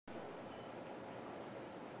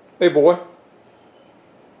Hey boy.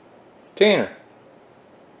 Tanner.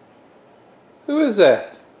 Who is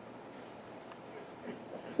that?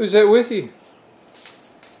 Who's that with you?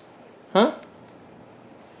 Huh?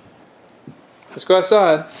 Let's go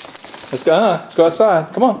outside. Let's go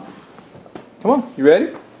outside. Come on. Come on. You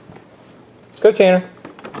ready? Let's go, Tanner.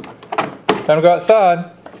 Time to go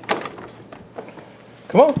outside.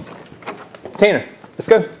 Come on. Tanner, let's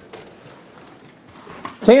go.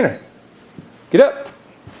 Tanner, get up.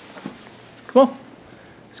 Come on.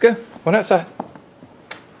 Let's go. Going outside.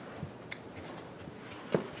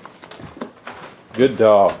 Good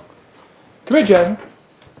dog. Come here, Jasmine.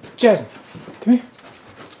 Jasmine, come here.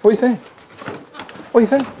 What do you think? What do you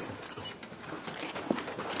think?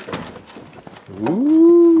 Ooh.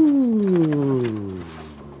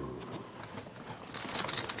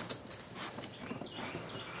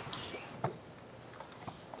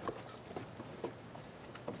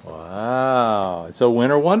 Wow, it's a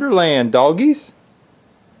winter wonderland, doggies.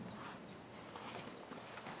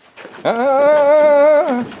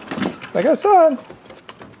 Back outside.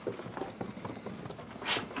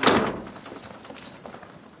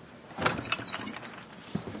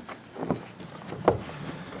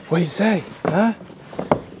 What do you say, huh?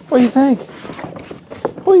 What do you think?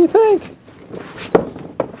 What do you think?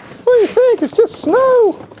 What do you think? It's just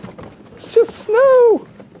snow. It's just snow.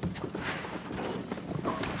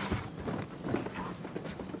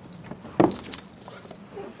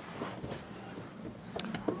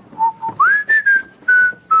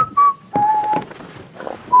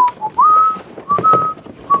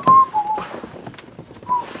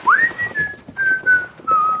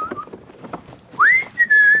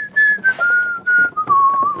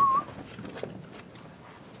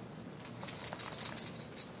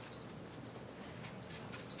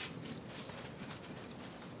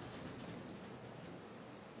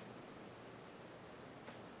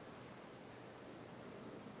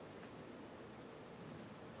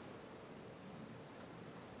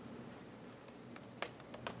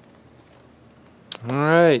 All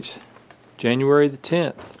right, January the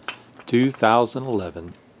 10th,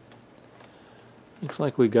 2011. Looks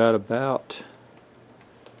like we got about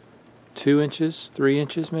 2 inches, 3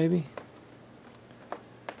 inches maybe.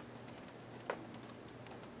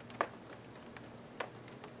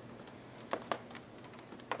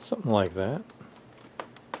 Something like that.